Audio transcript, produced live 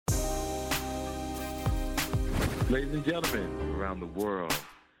Ladies and gentlemen around the world,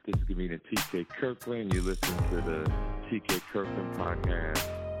 this is comedian T.K. Kirkland. You listen to the T.K. Kirkland podcast.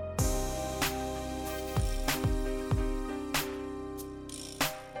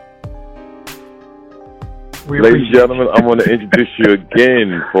 Ladies and gentlemen, I want to introduce you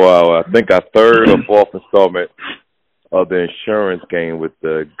again for our third or fourth installment of the insurance game with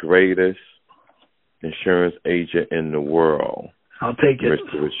the greatest insurance agent in the world. I'll take it.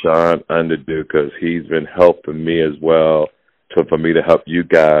 Mr. Rushion Underwood, because he's been helping me as well for me to help you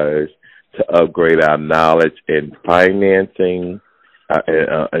guys to upgrade our knowledge in financing,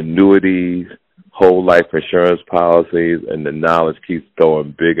 annuities, whole life insurance policies, and the knowledge keeps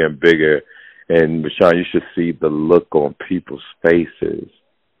going bigger and bigger. And Rushion, you should see the look on people's faces.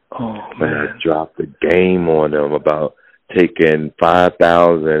 Oh, man. Drop the game on them about taking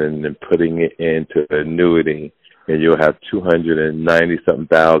 $5,000 and then putting it into annuity, and you'll have $290-something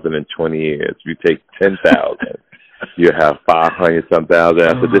thousand in 20 years. If you take $10,000, you'll have $500-something thousand.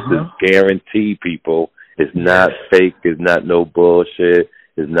 So this is guaranteed, people. It's not fake. It's not no bullshit.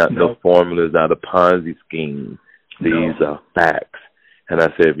 It's not no formula. It's not a Ponzi scheme. These are facts. And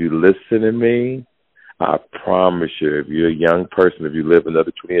I said, if you listen to me, I promise you, if you're a young person, if you live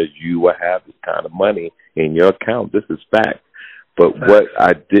another 20 years, you will have this kind of money in your account. This is fact. But what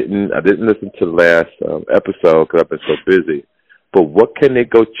I didn't listen to the last episode because I've been so busy. But what can they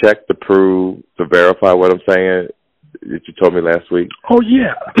go check to prove, to verify what I'm saying that you told me last week? Oh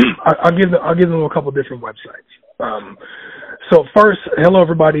yeah, I'll give them a couple different websites. So first, hello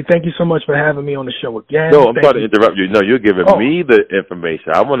everybody. Thank you so much for having me on the show again. No, I'm sorry to interrupt you. No, you're giving me the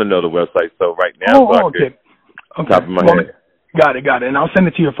information. I want to know the website. So right now, okay. Top of my head. Got it. And I'll send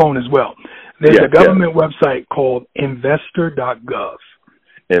it to your phone as well. There's a government website called investor.gov.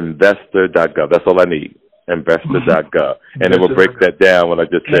 Investor.gov. That's all I need. Investor.gov. And it will break that down what I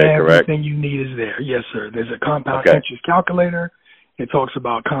just said, correct? Everything you need is there. Yes, sir. There's a compound interest calculator. It talks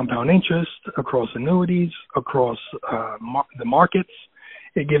about compound interest across annuities, across the markets.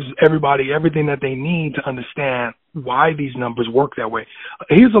 It gives everybody everything that they need to understand why these numbers work that way.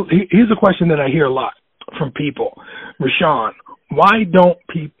 Here's a question that I hear a lot from people. Rushion, why don't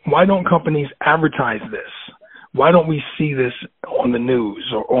companies advertise this? Why don't we see this on the news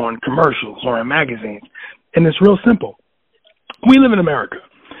or on commercials or in magazines? And it's real simple. We live in America,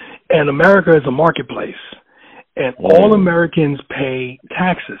 and America is a marketplace, and all Americans pay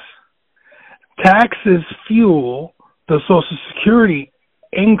taxes. Taxes fuel the Social Security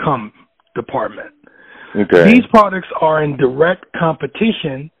income department. Okay. These products are in direct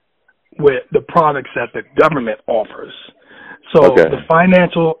competition with the products that the government offers. So the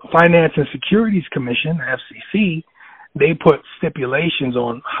Finance and Securities Commission, FCC, they put stipulations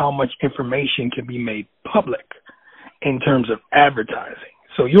on how much information can be made public in terms of advertising.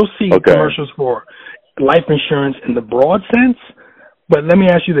 So you'll see commercials for life insurance in the broad sense, but let me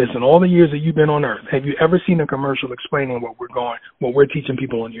ask you this. In all the years that you've been on Earth, have you ever seen a commercial explaining what we're teaching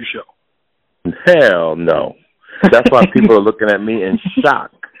people on your show? Hell no. That's why people are looking at me in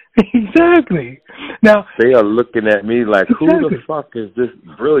shock. Exactly. Now they are looking at me like, who the fuck is this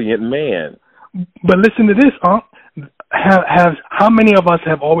brilliant man? But listen to this, how many of us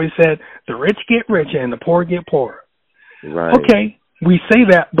have always said the rich get richer and the poor get poorer? Right. Okay, we say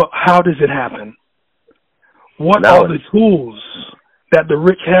that, but how does it happen? What are the tools that the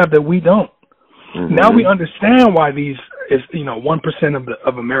rich have that we don't? Mm-hmm. Now we understand why 1%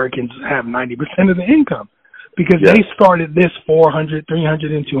 of Americans have 90% of the income. Because they started this 400,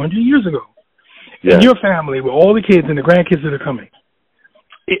 300, and 200 years ago. In your family, with all the kids and the grandkids that are coming,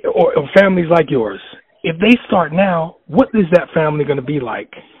 or families like yours, if they start now, what is that family going to be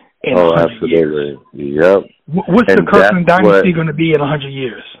like in 100 years? Yep. What's the Kirkland dynasty going to be in 100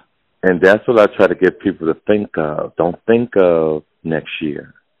 years? And that's what I try to get people to think of. Don't think of next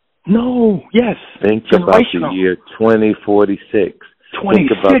year. No, yes. Think about the year 2046.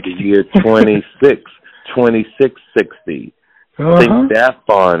 Think about the year 2660. Think that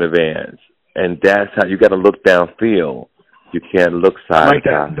far in advance, and that's how you got to look downfield. You can't look side like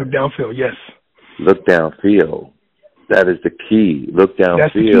that. Look downfield, yes. Look downfield. That is the key. Look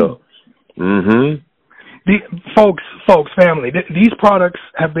downfield. Folks, family. These products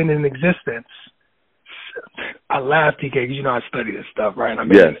have been in existence. I laugh, TK, because I study this stuff, right? I've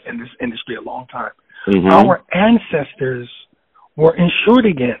been in this industry a long time. Our ancestors were insured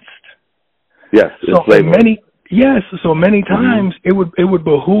against. Yes. So many times it would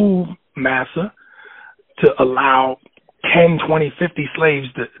behoove Massa to allow 10, 20, 50 slaves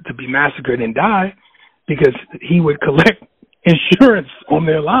to be massacred and die because he would collect insurance on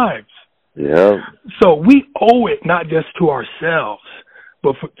their lives. Yeah. So we owe it not just to ourselves,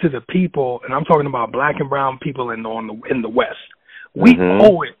 but to the people, and I'm talking about black and brown people in the West, we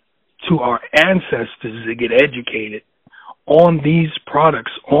owe it to our ancestors to get educated on these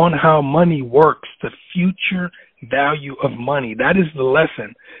products, on how money works, the future value of money. That is the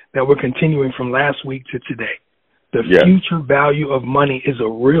lesson that we're continuing from last week to today. The future value of money is a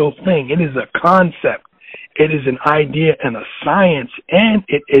real thing. It is a concept. It is an idea and a science, and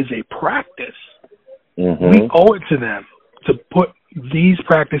it is a practice. We owe it to them to put these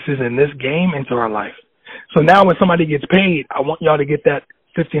practices in this game into our life. So now when somebody gets paid, I want y'all to get that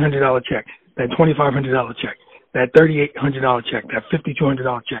 $1,500 check, that $2,500 check, that $3,800 check, that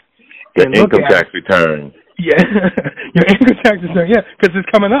 $5,200 check. The income tax return. Yeah, your income tax return, because it's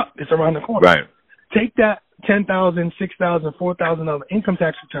coming up. It's around the corner. Right. Take that $10,000, $6,000, $4,000 income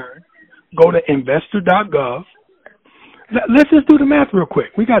tax return, go to investor.gov. Let's just do the math real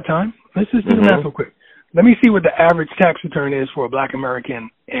quick. We got time. Let's just do the math real quick. Let me see what the average tax return is for a black American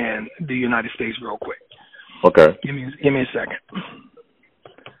in the United States real quick. Okay. Give me a second.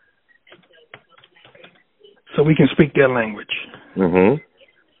 So we can speak their language.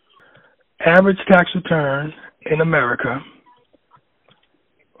 Average tax return in America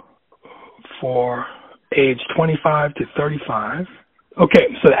for age 25 to 35. Okay,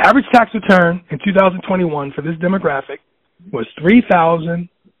 so the average tax return in 2021 for this demographic was $3,039.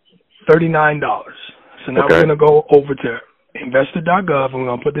 So now we're going to go over to investor.gov and we're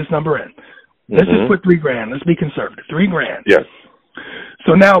going to put this number in. Let's just put $3,000. Let's be conservative. $3,000. Yes.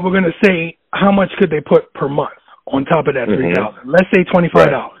 So now we're going to say how much could they put per month on top of that $3,000? Let's say $25.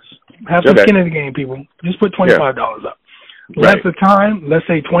 Right. Have some skin in the game, people. Just put $25 up. Length of time, let's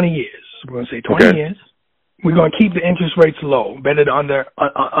say 20 years. We're going to say 20 years. We're going to keep the interest rates low, better to under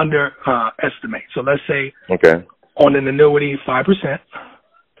estimate. So let's say on an annuity, 5%,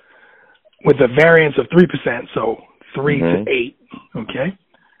 with a variance of 3%, so 3 to 8, okay?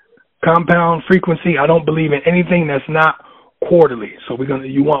 Compound frequency, I don't believe in anything that's not quarterly. So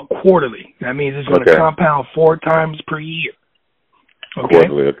you want quarterly. That means it's going to compound 4 times per year. Okay?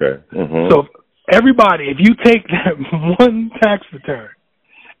 Quarterly, So everybody, if you take that one tax return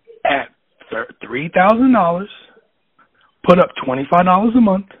at $3,000, put up $25 a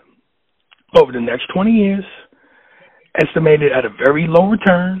month over the next 20 years, estimated at a very low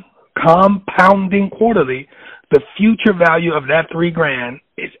return, compounding quarterly, the future value of that $3,000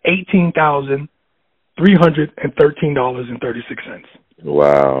 is $18,313.36.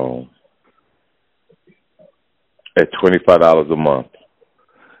 Wow. At $25 a month.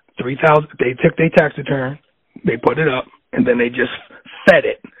 $3,000. They took their tax return, they put it up, and then they just fed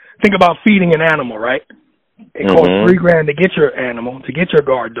it. Think about feeding an animal, right? It costs $3,000 to get your animal, to get your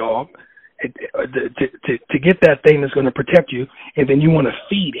guard dog, to get that thing that's going to protect you, and then you want to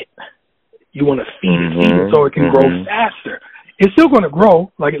feed it. You want to feed it so it can grow faster. It's still going to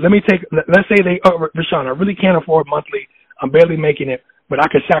grow. Like, let's say Rashawn, I really can't afford monthly. I'm barely making it, but I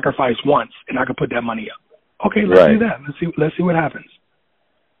could sacrifice once and I could put that money up. Okay, let's do that. Let's see what happens.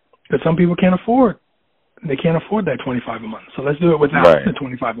 Because some people can't afford. They can't afford that $25 a month. So let's do it without the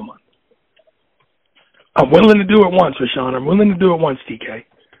 $25 a month. I'm willing to do it once, Rashawn. I'm willing to do it once, TK.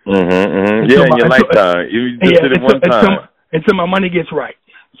 Yeah, in your lifetime. You just did it one time. Until my money gets right.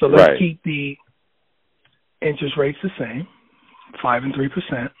 So let's keep the interest rates the same, 5 and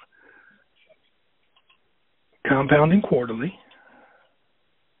 3%, compounding quarterly.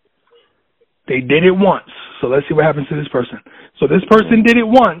 They did it once. So let's see what happens to this person. So this person did it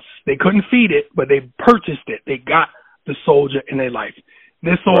once. They couldn't feed it, but they purchased it. They got the soldier in their life.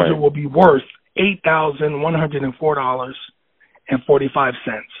 This soldier will be worth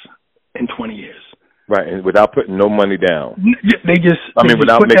 $8,104.45 in 20 years. Right, and without putting no money down.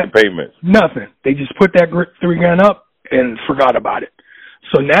 Without making payments. Nothing. They just put that $3,000 up and forgot about it.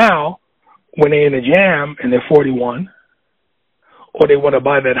 So now, when they're in a jam and they're 41, or they want to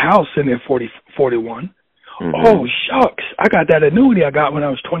buy that house and they're 41, oh, shucks, I got that annuity I got when I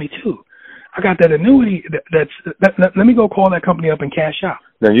was 22. I got that annuity let me go call that company up and cash out.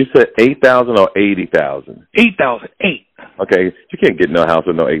 Now, you said $8,000 or $80,000? $8,000. Okay, you can't get no house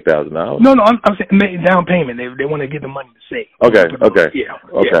with no $8,000. No, I'm saying down payment. They want to get the money to save. Okay. Yeah.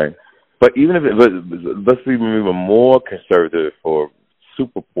 But even if let's be even more conservative for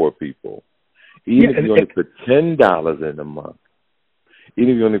super poor people. Even if you only put $10 in a month,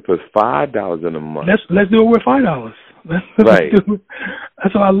 even if you only put $5 in a month. Let's do it with $5. Right.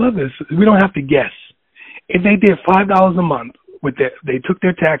 That's why I love this. We don't have to guess. If they did $5 a month they took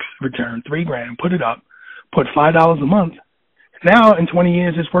their tax return, $3,000, put it up, put $5 a month. Now in 20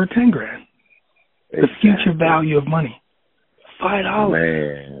 years it's worth $10,000. Exactly. The future value of money, $5.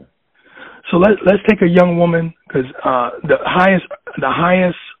 Man. So let's take a young woman, because the highest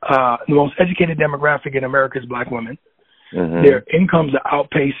the most educated demographic in America is Black women. Mm-hmm. Their incomes are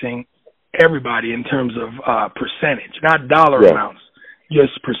outpacing everybody in terms of percentage, not dollar amounts,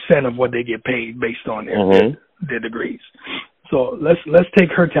 just percent of what they get paid based on their degrees. So let's take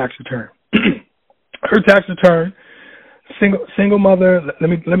her tax return. Her tax return, single mother. Let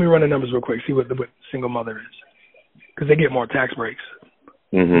me run the numbers real quick. See what single mother is, because they get more tax breaks.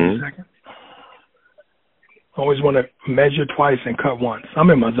 Mm-hmm. A second. Always want to measure twice and cut once. I'm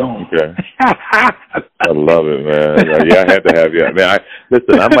in my zone. Okay. I love it, man. Yeah, I had to have you. Man,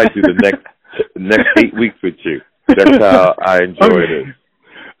 listen, I might do the next 8 weeks with you. That's how I enjoyed it.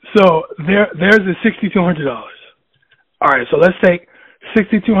 So there's the $6,200. All right, so let's take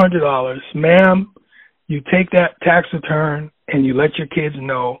 $6,200, ma'am. You take that tax return and you let your kids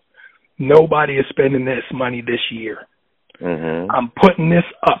know nobody is spending this money this year. Mm-hmm. I'm putting this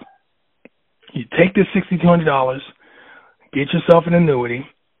up. You take this $6,200, get yourself an annuity,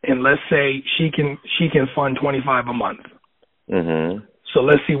 and let's say she can fund $25 a month. Mm-hmm. So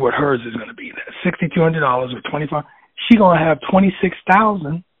let's see what hers is going to be. That $6,200 with $25, she's going to have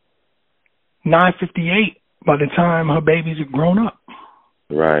 $26,958 by the time her babies are grown up.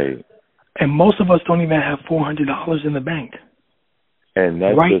 Right. And most of us don't even have $400 in the bank. And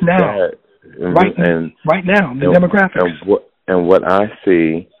that's right just now. That. Right now, the demographics. And what I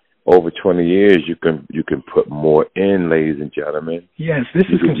see, over 20 years, you can put more in, ladies and gentlemen. Yes, this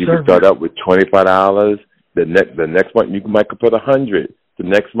is conservative. You can start out with $25. The next month you might could put $100. The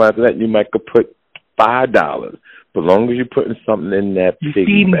next month of that you might could put $5. But as long as you're putting something in that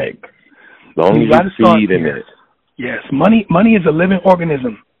piggy bank, as long as you're feeding it. Yes, money is a living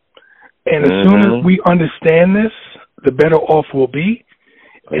organism, and as soon as we understand this, the better off we'll be.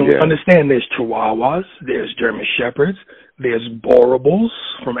 And we understand there's Chihuahuas, there's German Shepherds, there's Borables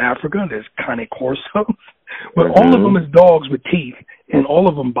from Africa, there's Cane Corsos, but all of them is dogs with teeth, and all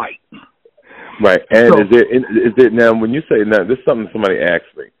of them bite. Right, and so, is there now, when you say, now this is something somebody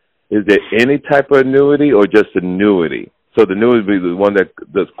asked me, is there any type of annuity or just annuity? So the annuity would be the one that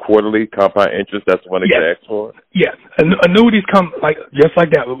does quarterly compound interest, that's the one that gets asked for? Yes, annuities come just like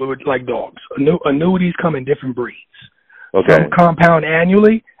that, like dogs. Annuities come in different breeds. Okay. Some compound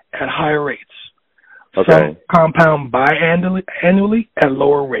annually at higher rates. Okay. Some compound biannually at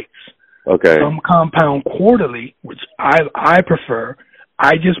lower rates. Okay. Some compound quarterly, which I prefer.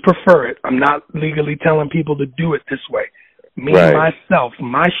 I just prefer it. I'm not legally telling people to do it this way. Me, myself,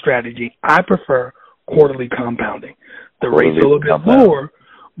 my strategy, I prefer quarterly compounding. The rates are a little bit lower,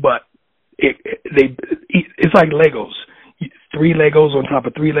 but it's like Legos. 3 Legos on top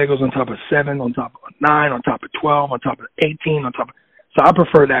of 3 Legos on top of 7 on top of 9 on top of 12 on top of 18 on top of. So I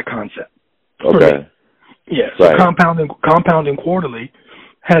prefer that concept. Okay. Yeah. So compounding quarterly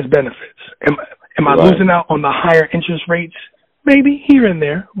has benefits. Am I losing out on the higher interest rates? Maybe here and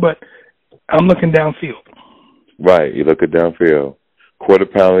there, but I'm looking downfield. Right. You're looking downfield.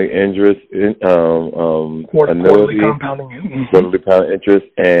 Quarterly interest, quarterly compounding. Quarterly compound interest,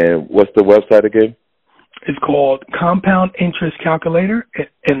 and what's the website again? It's called Compound Interest Calculator,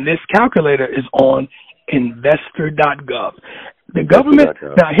 and this calculator is on investor.gov. The government,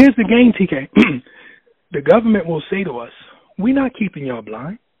 now here's the game, TK. The government will say to us, we're not keeping y'all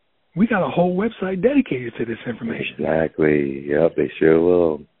blind. We got a whole website dedicated to this information. Exactly. Yep, they sure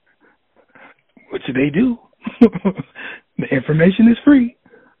will. What should they do? The information is free.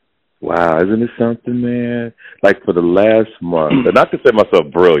 Wow, isn't it something, man? Like for the last month, and not to say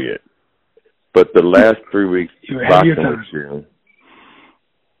myself brilliant, but the last 3 weeks rocking with you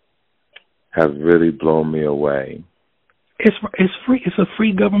have really blown me away. It's free. It's a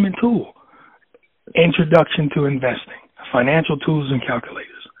free government tool. Introduction to investing, financial tools and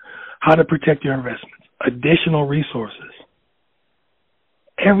calculators, how to protect your investments, additional resources.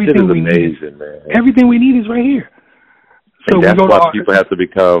 Everything we need. Everything we need is right here. So and that's why people have to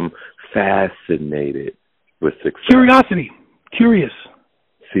become fascinated with success. Curious.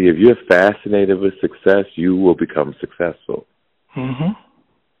 See, if you're fascinated with success, you will become successful. Mm-hmm.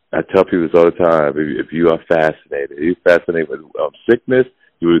 I tell people this all the time. If you are fascinated, if you're fascinated with sickness,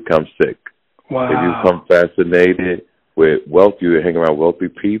 you will become sick. Wow. If you become fascinated with wealth, you hang around wealthy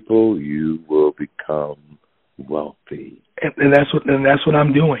people, you will become wealthy. And that's what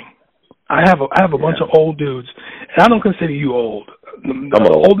I'm doing. I have a bunch of old dudes, and I don't consider you old. I'm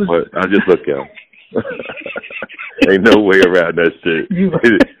old, but I just look young. Ain't no way around that shit.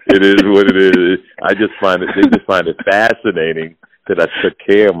 It is what it is. They just find it fascinating that I took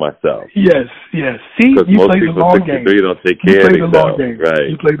care of myself. Yes. See, you play the long game. You don't take care of yourself. Right.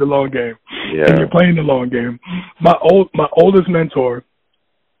 You play the long game. Yeah. And you're playing the long game. My oldest mentor,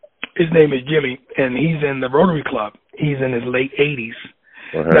 his name is Jimmy, and he's in the Rotary Club. He's in his late 80s.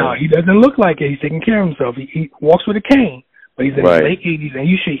 Uh-huh. Now, he doesn't look like it. He's taking care of himself. He walks with a cane, but he's in his late 80s, and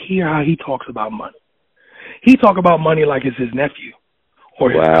you should hear how he talks about money. He talk about money like it's his nephew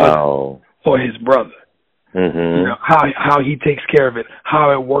or his cousin or his brother. Mm-hmm. You know, how he takes care of it,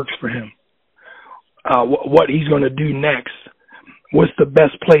 how it works for him, what he's going to do next. What's the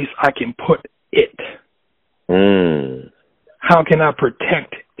best place I can put it? How can I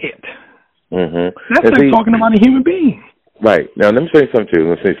protect it? Mm-hmm. That's like talking about a human being. Right. Now, let me tell you something, too.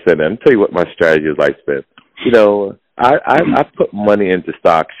 Let me tell you what my strategy is like, Smith. You know, I put money into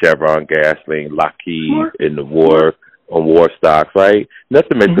stocks, Chevron, Gasoline, Lockheed, in the war stocks, right?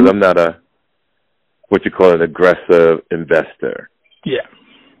 Nothing makes because I'm not an aggressive investor. Yeah.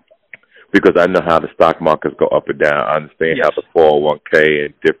 Because I know how the stock markets go up and down. I understand how the 401k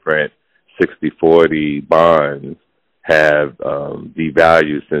and different 60-40 bonds have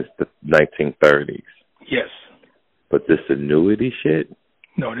devalued since the 1930s. Yes. But this annuity shit?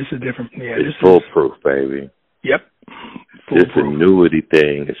 No, this is different. Yeah, it's foolproof, baby. Yep. This annuity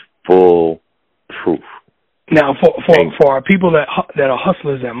thing is foolproof. Now, for our people that are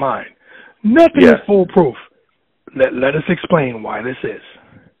hustlers at mine, nothing is foolproof. Let us explain why this is.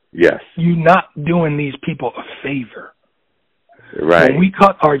 Yes. You're not doing these people a favor. Right. When we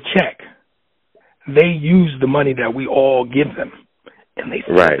cut our check, they use the money that we all give them, and they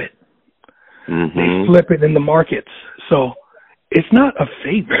flip it. Mm-hmm. They flip it in the markets. So it's not a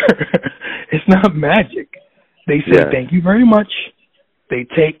favor. It's not magic. They say, thank you very much. They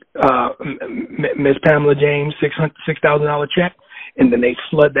take Miss Pamela James' $6,000 check, and then they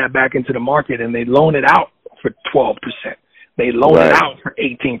flood that back into the market, and they loan it out for 12%. They loan it out for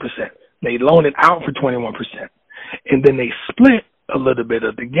 18%. They loan it out for 21%. And then they split a little bit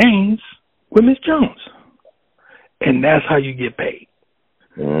of the gains with Miss Jones. And that's how you get paid.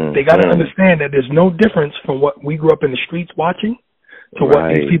 Mm-hmm. They got to understand that there's no difference from what we grew up in the streets watching to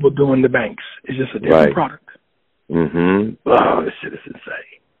what these people do in the banks. It's just a different product. Mm-hmm. Oh, this shit is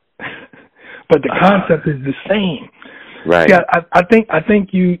insane. But the concept is the same. Right. Yeah, I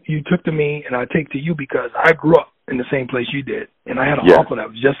think you took to me and I take to you because I grew up in the same place you did. And I had an uncle that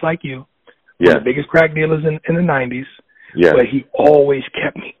was just like you. One of the biggest crack dealers in the 90s. Yeah. But he always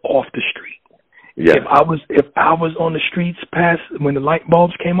kept me off the street. Yeah. If I was on the streets past when the light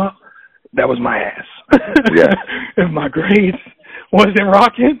bulbs came up, that was my ass. Yeah. If my grades wasn't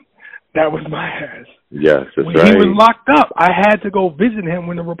rocking, that was my ass. Yes, that's when right. he was locked up, I had to go visit him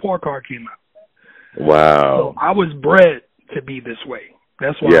when the report card came out. Wow. So I was bred to be this way.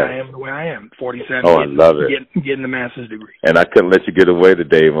 That's why I am the way I am. 47. Oh, I love it. Getting a master's degree. And I couldn't let you get away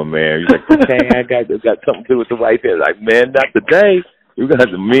today, my man. You're like, okay, I got something to do with the wife here. Like, man, not today. We're gonna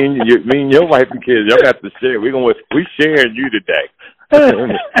have to me and your wife and kids. Y'all got to share. We sharing you today.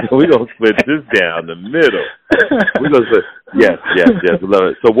 We're gonna split this down the middle. We're gonna split. Yes,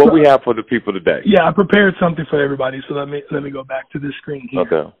 love it. So what we have for the people today? Yeah, I prepared something for everybody. So let me go back to this screen here.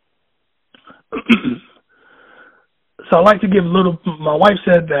 Okay. So I like to give my wife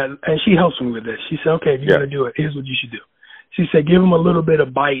said that, and she helps me with this. She said, okay, if you're going to do it, here's what you should do. She said, give them a little bit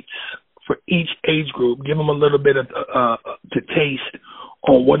of bites for each age group. Give them a little bit of to taste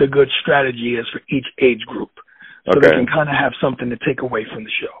on what a good strategy is for each age group. So they can kind of have something to take away from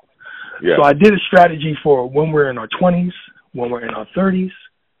the show. Yeah. So I did a strategy for when we're in our 20s, when we're in our 30s,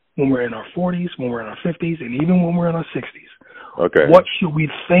 when we're in our 40s, when we're in our 50s, and even when we're in our 60s. Okay. What should we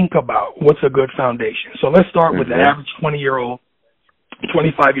think about? What's a good foundation? So let's start with the average 20-year-old,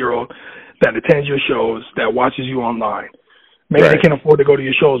 25-year-old that attends your shows, that watches you online. Maybe they can't afford to go to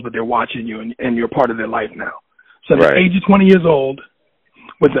your shows, but they're watching you, and you're part of their life now. So at the age of 20 years old,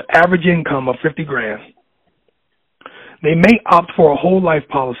 with an average income of $50,000, they may opt for a whole life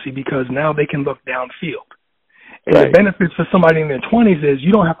policy because now they can look downfield. And the benefits for somebody in their 20s is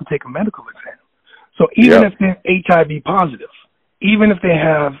you don't have to take a medical exam. So even if they're HIV positive, even if they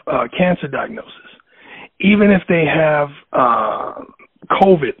have cancer diagnosis, even if they have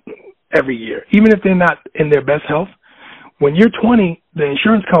COVID every year, even if they're not in their best health, when you're 20, the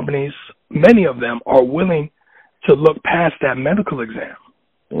insurance companies, many of them are willing to look past that medical exam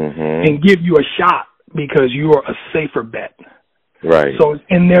and give you a shot because you are a safer bet. Right. So it's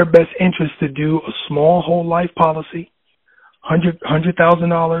in their best interest to do a small whole life policy,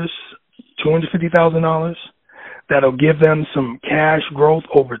 $100,000, $250,000, that'll give them some cash growth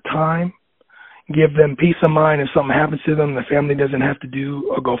over time, give them peace of mind if something happens to them, the family doesn't have to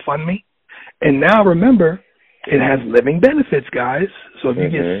do a GoFundMe. And now remember, it has living benefits, guys. So if you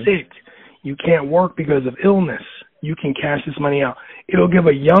get sick, you can't work because of illness, you can cash this money out. It'll give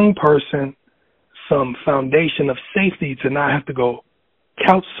a young person some foundation of safety to not have to go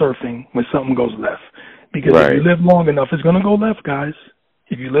couch surfing when something goes left. Because if you live long enough, it's going to go left, guys.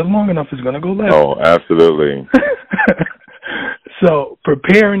 If you live long enough, it's going to go left. Oh, absolutely. So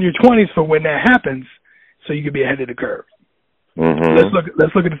prepare in your 20s for when that happens, so you can be ahead of the curve. Mm-hmm.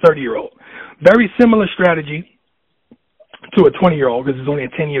 Let's look at the 30-year-old. Very similar strategy to a 20-year-old because there's only a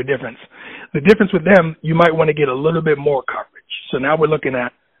 10-year difference. The difference with them, you might want to get a little bit more coverage. So now we're looking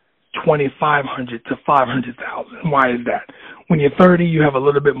at $2,500 to $500,000. Why is that? When you're 30, you have a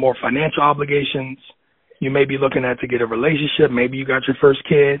little bit more financial obligations. You may be looking at to get a relationship. Maybe you got your first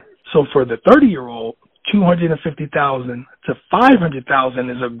kid. So for the 30-year-old, $250,000 to $500,000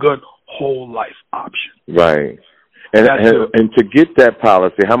 is a good whole life option. Right. And to get that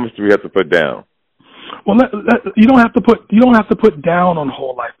policy, how much do we have to put down? Well, you don't have to put down on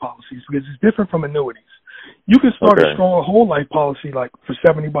whole life policies because it's different from annuities. You can start a strong whole life policy like for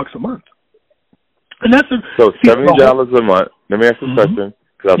 $70 a month, and that's so $70 a month. Let me ask you a question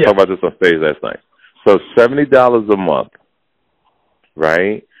because I was talking about this on stage last night. So $70 a month,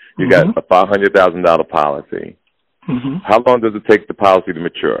 right? You got a $500,000 policy. Mm-hmm. How long does it take the policy to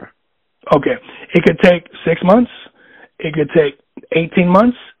mature? Okay, it could take 6 months. It could take 18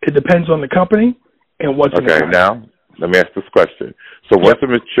 months. It depends on the company and what's in the contract. Now let me ask this question. So once it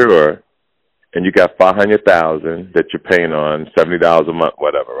mature, and you got $500,000 that you're paying on $70 a month,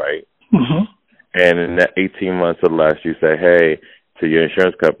 whatever, right? Mm-hmm. And in that 18 months or less, you say, "Hey, to your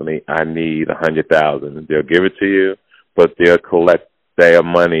insurance company, I need $100,000." They'll give it to you, but they'll collect their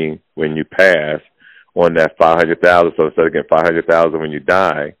money when you pass on that $500,000. So instead of getting $500,000 when you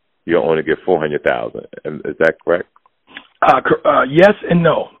die, you'll only get $400,000. Is that correct? Yes and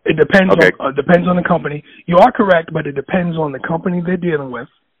no. It depends on the company. You are correct, but it depends on the company they're dealing with.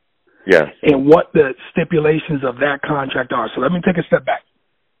 Yes. And what the stipulations of that contract are. So let me take a step back.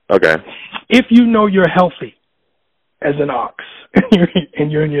 Okay. If you know you're healthy as an ox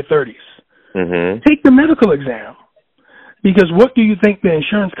and you're in your 30s, take the medical exam. Because what do you think the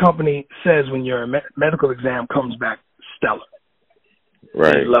insurance company says when your medical exam comes back stellar?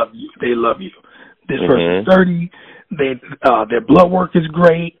 Right. They love you. They love you. This person's 30. Their blood work is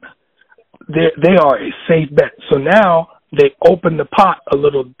great. They are a safe bet. So now they open the pot a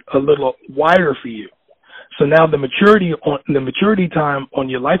little wider for you. So now the maturity time on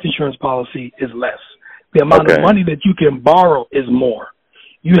your life insurance policy is less. The amount of money that you can borrow is more.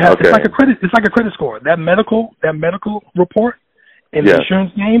 You have it's like a credit score. That medical report in the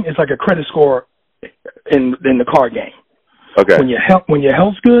insurance game is like a credit score in the car game. Okay. When your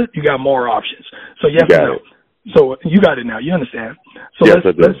health's good, you got more options. So yes and no. So you got it now. You understand. So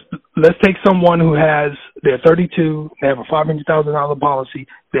let's take someone who they're 32, they have a $500,000 policy,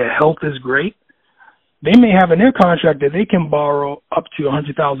 their health is great. They may have in their contract that they can borrow up to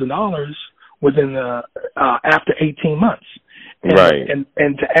 $100,000 within after 18 months. And,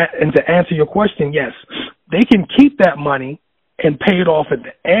 And to answer your question, yes, they can keep that money and pay it off at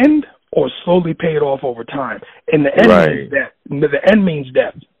the end or slowly pay it off over time. And the end means death. The end means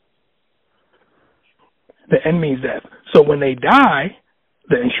death. The end means death. So when they die,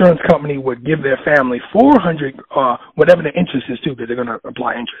 the insurance company would give their family $400, whatever the interest is too, because they're going to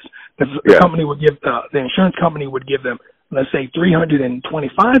apply interest. The company would give the insurance company would give them, let's say,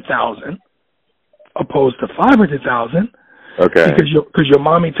 $325,000 opposed to $500,000. Okay. Because your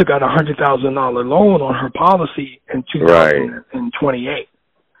mommy took out a $100,000 loan on her policy in 2028.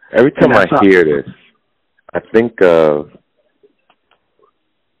 Every time I hear this, I think of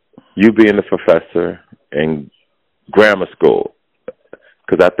you being a professor in grammar school,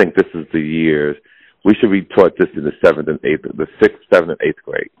 because I think this is the years we should be taught this in the 6th, 7th, and 8th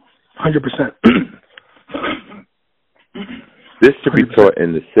grade. 100%. This should be taught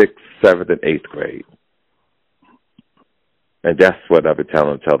in the 6th, 7th, and 8th grade. And that's what I've been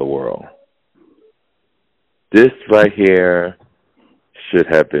tell the world. This right here should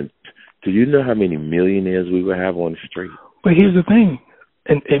have been. Do you know how many millionaires we would have on the street? But here's the thing.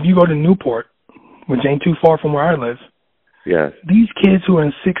 And if you go to Newport, which ain't too far from where I live, these kids who are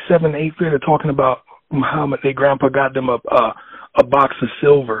in 6th, 7th, 8th grade are talking about how much their grandpa got them a box of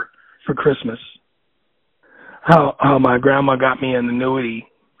silver for Christmas. How my grandma got me an annuity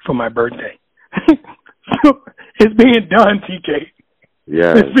for my birthday. So it's being done, TK.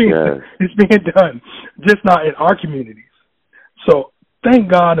 It's being done, just not in our communities. So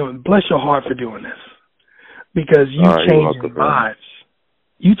thank God and bless your heart for doing this, because you change lives.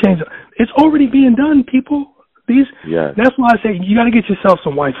 You change. It's already being done, people. That's why I say you got to get yourself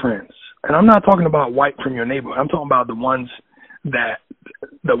some white friends. And I'm not talking about white from your neighborhood. I'm talking about the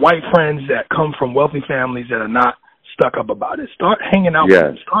white friends that come from wealthy families that are not stuck up about it. Start hanging out with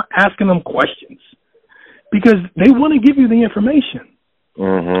them. Start asking them questions, because they want to give you the information.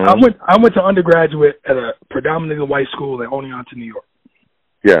 I went to undergraduate at a predominantly white school in Oneonta, New York.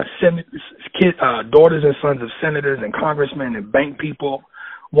 Yes. Daughters and sons of senators and congressmen and bank people.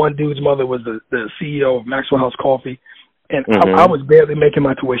 One dude's mother was the CEO of Maxwell House Coffee. And I was barely making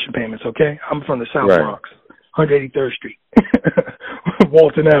my tuition payments, okay? I'm from the South Bronx, 183rd Street,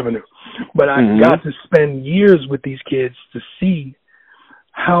 Walton Avenue. But I got to spend years with these kids to see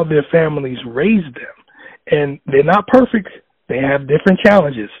how their families raised them. And they're not perfect. They have different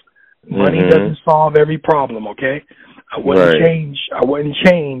challenges. Money doesn't solve every problem, okay? I wouldn't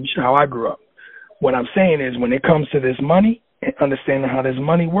change how I grew up. What I'm saying is when it comes to this money and understanding how this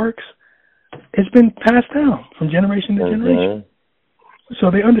money works, it's been passed down from generation to generation. So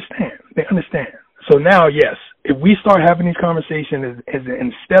they understand. They understand. So now, yes, if we start having these conversations, is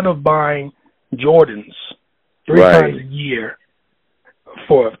instead of buying Jordans 3 times a year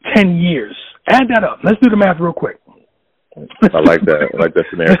for 10 years, add that up. Let's do the math real quick. I like that. I like that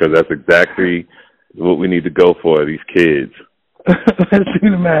scenario because that's exactly what we need to go for, these kids. Let's do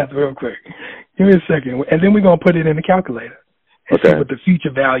the math real quick. Give me a second. And then we're going to put it in the calculator and see what the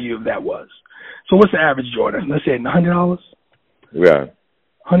future value of that was. So what's the average Jordan? Let's say $100? Yeah.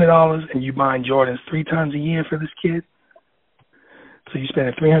 $100, and you buying Jordans 3 times a year for this kid. So you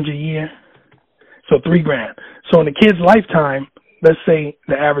spending $300 a year. So $3,000. So in the kid's lifetime, let's say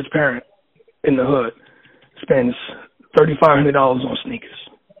the average parent in the hood spends $3,500 on sneakers.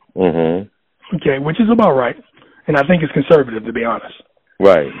 Okay, which is about right, and I think it's conservative, to be honest.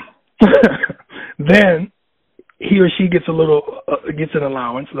 Right. Then he or she gets gets an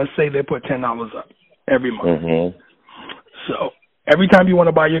allowance. Let's say they put $10 up every month. So every time you want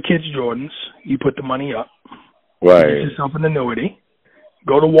to buy your kids Jordans, you put the money up. Right. Get yourself an annuity.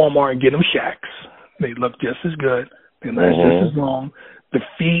 Go to Walmart and get them Shaqs. They look just as good. They last just as long. The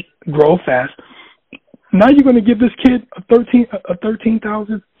feet grow fast. Now you're going to give this kid a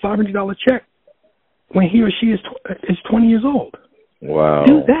 $13,500 check when he or she is 20 years old. Wow.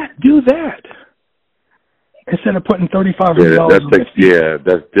 Do that. Instead of putting $3,500 on their feet.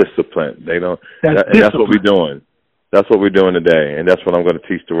 That's discipline. They don't. That's what we're doing. That's what we're doing today, and that's what I'm going to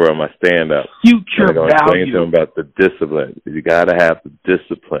teach the world in my stand-up. Future value. Explain to them about the discipline. You got to have the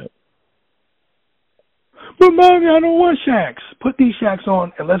discipline. But mommy, I don't want Shaqs. Put these Shaqs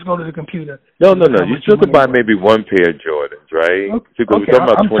on, and let's go to the computer. No. You still can buy maybe one pair of Jordans, right? Okay, we're talking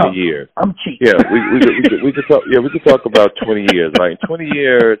about 20 years. I'm cheap. Yeah, we could talk. Yeah, we could talk about 20 years. Right, 20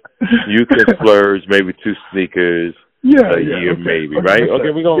 years, you can splurge maybe 2 sneakers. A year, maybe, right? Okay,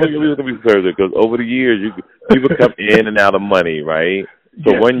 we're gonna be conservative because over the years, people come in and out of money, right?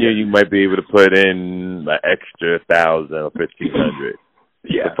 So one year you might be able to put in an extra 1,000 or 1,500.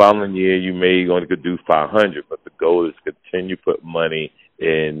 Yeah. The following year you may only could do 500, but the goal is to continue to put money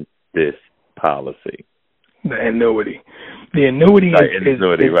in this policy. The annuity. The annuity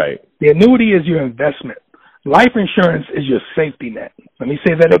right. The annuity is your investment. Life insurance is your safety net. Let me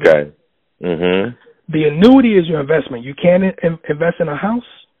say that again. Okay. The annuity is your investment. You can't invest in a house,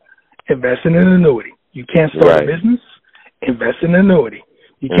 invest in an annuity. You can't start a business, invest in an annuity.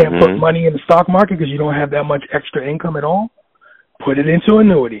 You can't put money in the stock market because you don't have that much extra income at all. Put it into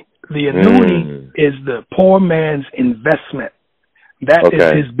annuity. The annuity is the poor man's investment. That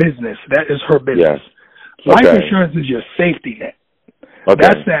is his business. That is her business. Life insurance is your safety net.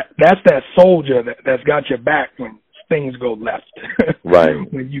 That's that soldier that's got your back when things go left. Right.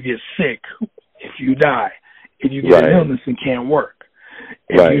 When you get sick. If you die, if you get an illness and can't work,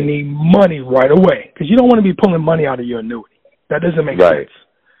 if you need money right away, because you don't want to be pulling money out of your annuity. That doesn't make sense.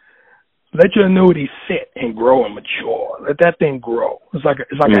 Let your annuity sit and grow and mature. Let that thing grow. It's like an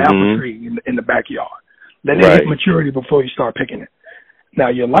apple tree in the backyard. Let it hit maturity before you start picking it. Now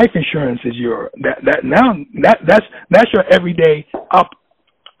your life insurance is that's your everyday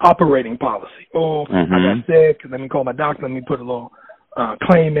operating policy. I got sick. Let me call my doctor. Let me put a little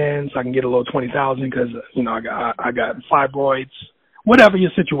claim in so I can get a little 20,000 because I got fibroids, whatever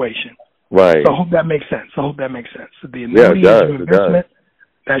your situation. Right. So I hope that makes sense. So the annuity is your investment.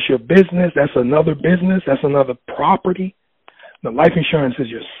 That's your business. That's another business. That's another property. The life insurance is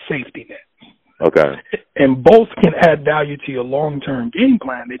your safety net. Okay. And both can add value to your long-term game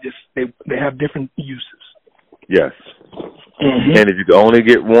plan. They have different uses. Yes. And if you can only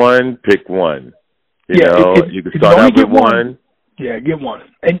get one, pick one. You can start out with one. Yeah, get one.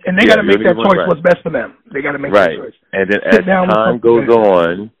 And they got to make that choice what's best for them. They got to make that choice. And then as time goes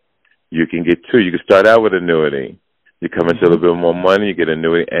on, you can get 2. You can start out with annuity. You come into a little bit more money, you get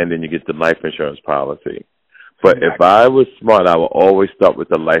annuity, and then you get the life insurance policy. But if I was smart, I would always start with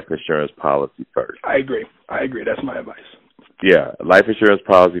the life insurance policy first. I agree. That's my advice. Yeah, life insurance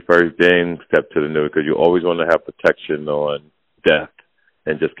policy first, then step to the annuity, because you always want to have protection on death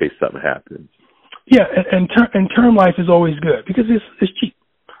in just case something happens. Yeah, and term life is always good because it's cheap.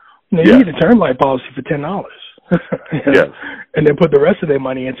 You know, you need a term life policy for $10. Yes. And then put the rest of their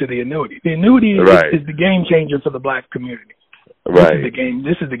money into the annuity. The annuity is the game changer for the black community. Right.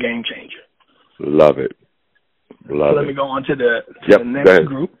 This is the game changer. Love it. Let me go on to the next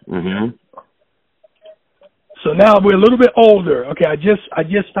group. Mm-hmm. So now we're a little bit older. Okay, I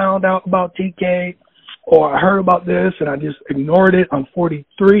just found out about TK, or I heard about this and I just ignored it. I'm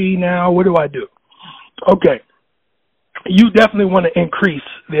 43 now. What do I do? Okay. You definitely want to increase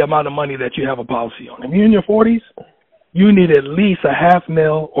the amount of money that you have a policy on. If you're in your 40s, you need at least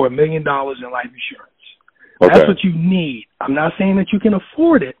 $500,000 or $1 million in life insurance. Okay. That's what you need. I'm not saying that you can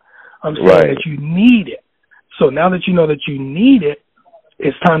afford it. I'm saying that you need it. So now that you know that you need it,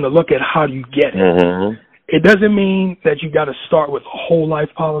 it's time to look at how you get it. Mm-hmm. It doesn't mean that you got to start with a whole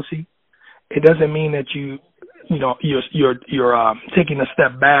life policy. It doesn't mean that you're taking a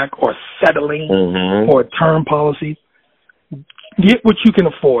step back or settling for a term policy. Get what you can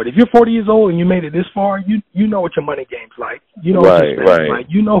afford. If you're 40 years old and you made it this far, you know what your money game's like. You know what your spending's like.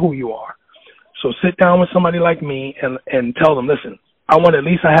 You know who you are. So sit down with somebody like me and tell them, listen, I want at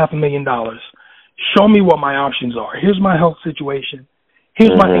least $500,000. Show me what my options are. Here's my health situation.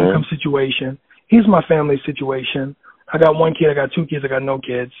 Here's my income situation. Here's my family situation. I got one kid. I got two kids. I got no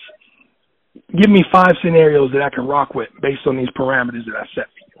kids. Give me 5 scenarios that I can rock with based on these parameters that I set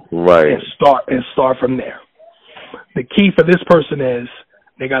for you. Right. And start from there. The key for this person is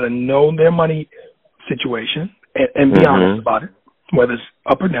they got to know their money situation and be honest about it, whether it's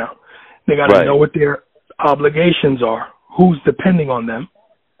up or down. They got to know what their obligations are, who's depending on them,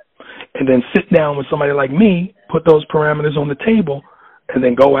 and then sit down with somebody like me, put those parameters on the table, and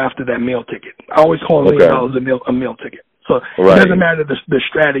then go after that meal ticket. I always call $1 million a meal ticket. So it doesn't matter the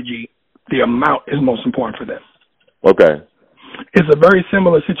strategy, the amount is most important for them. Okay. It's a very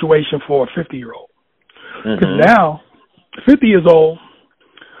similar situation for a 50-year-old. Because now, 50 years old,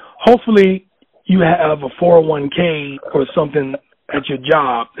 hopefully you have a 401k or something at your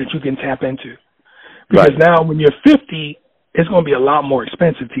job that you can tap into. Because now when you're 50, it's going to be a lot more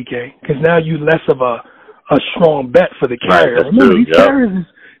expensive, TK, because now you're less of a strong bet for the carrier. Remember, these carriers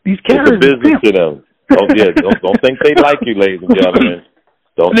it's a business to them. Don't think they like you, ladies and gentlemen.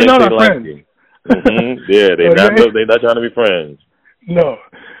 Don't think they like you. Yeah, they're not trying to be friends. No.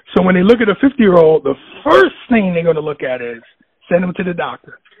 So when they look at a 50-year-old, the first thing they're going to look at is send them to the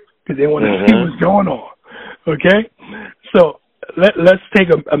doctor because they want to see what's going on. Okay? So let's take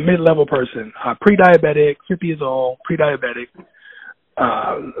a mid-level person, pre-diabetic, 50 years old, pre-diabetic,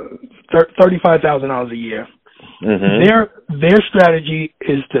 $35,000 a year. Their strategy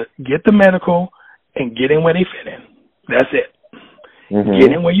is to get the medical and get in where they fit in. That's it.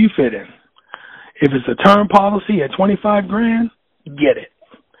 Get in where you fit in. If it's a term policy at $25,000, get it.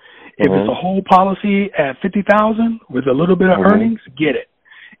 If it's a whole policy at $50,000 with a little bit of earnings, get it.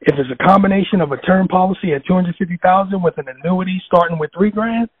 If it's a combination of a term policy at $250,000 with an annuity starting with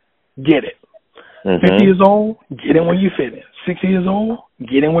 $3,000, get it. 50 years old, get in where you fit in. 60 years old,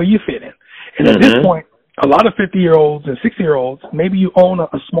 get in where you fit in. And at this point, a lot of 50-year-olds and 60-year-olds, maybe you own a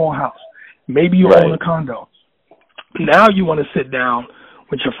small house. Maybe you own a condo. Now you want to sit down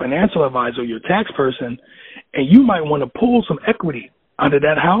with your financial advisor, your tax person, and you might want to pull some equity out of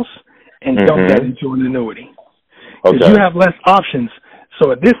that house and dump that into an annuity. Because you have less options.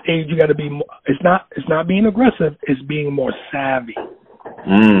 So at this age, you got to be more, it's not being aggressive, it's being more savvy.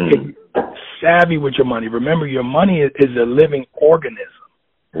 Savvy with your money. Remember, your money is a living organism.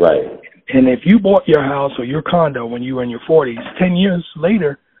 Right. And if you bought your house or your condo when you were in your 40s, 10 years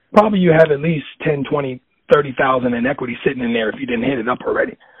later, probably you have at least 10, 20, 30,000 in equity sitting in there if you didn't hit it up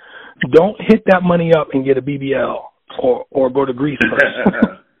already. Don't hit that money up and get a BBL or go to Greece first.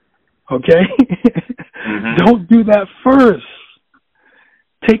 Okay? Don't do that first.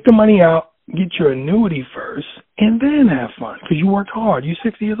 Take the money out, get your annuity first, and then have fun because you worked hard. You're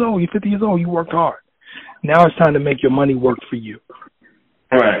 60 years old. You're 50 years old. You worked hard. Now it's time to make your money work for you.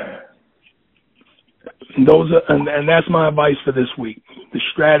 Right. And that's my advice for this week. The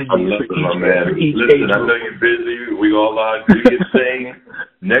strategy for each age group. I know you're busy. We all are. Do your thing.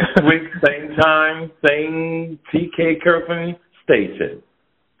 Next week, same time, same TK Kirkland station.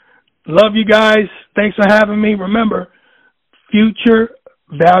 Love you guys. Thanks for having me. Remember, future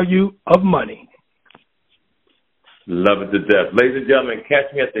value of money. Love it to death. Ladies and gentlemen,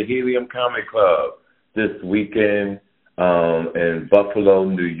 catch me at the Helium Comedy Club this weekend in Buffalo,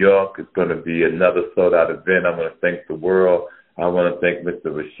 New York. It's going to be another sold-out event. I want to thank the world. I want to thank Mr.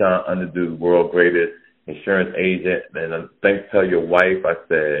 Rashawn Underdu, world greatest insurance agent. And thanks to your wife. I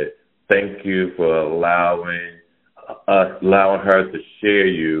said, thank you for allowing us allowing her to share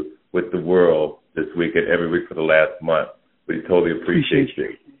you with the world this week and every week for the last month. We totally appreciate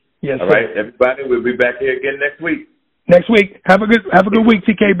you. Yes. All right, everybody. We'll be back here again next week. Next week. Have a good week,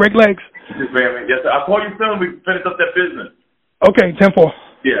 TK. Break legs. Yes, sir. I'll call you soon. We can finish up that business. Okay, 10-4.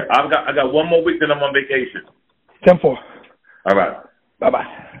 Yeah, I got one more week, then I'm on vacation. 10-4. All right. Bye-bye.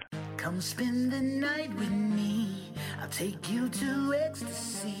 Come spend the night with me. I'll take you to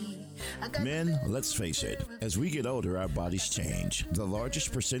ecstasy. Men, let's face it, as we get older, our bodies change. The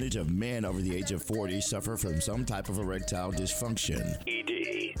largest percentage of men over the age of 40 suffer from some type of erectile dysfunction. ED.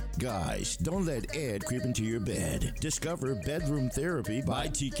 Guys, don't let Ed creep into your bed. Discover Bedroom Therapy by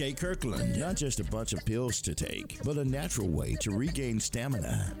TK Kirkland. Not just a bunch of pills to take, but a natural way to regain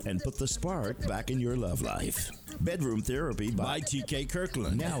stamina and put the spark back in your love life. Bedroom Therapy by TK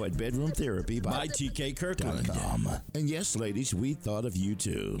Kirkland. Now at bedroomtherapy.tkKirkland.com. And yes, ladies, we thought of you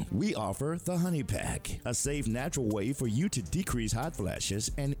too. We offer the Honey Pack, a safe, natural way for you to decrease hot flashes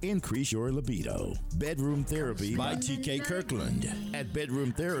and increase your libido. Bedroom Therapy by TK Kirkland at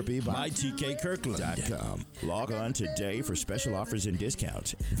bedroomtherapy.tkKirkland.com. Log on today for special offers and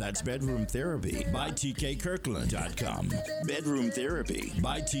discounts. That's Bedroom Therapy by tkKirkland.com. Bedroom Therapy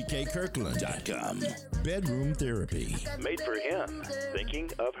by tkKirkland.com. Bedroom Therapy. Made for him,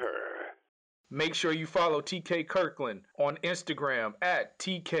 thinking of her. Make sure you follow TK Kirkland on Instagram at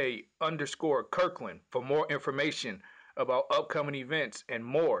TK_Kirkland. For more information about upcoming events and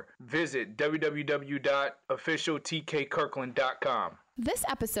more, visit www.officialtkkirkland.com. This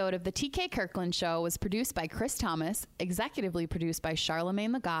episode of the TK Kirkland Show was produced by Chris Thomas, executively produced by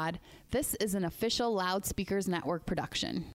Charlemagne the God. This is an official Loudspeakers Network production.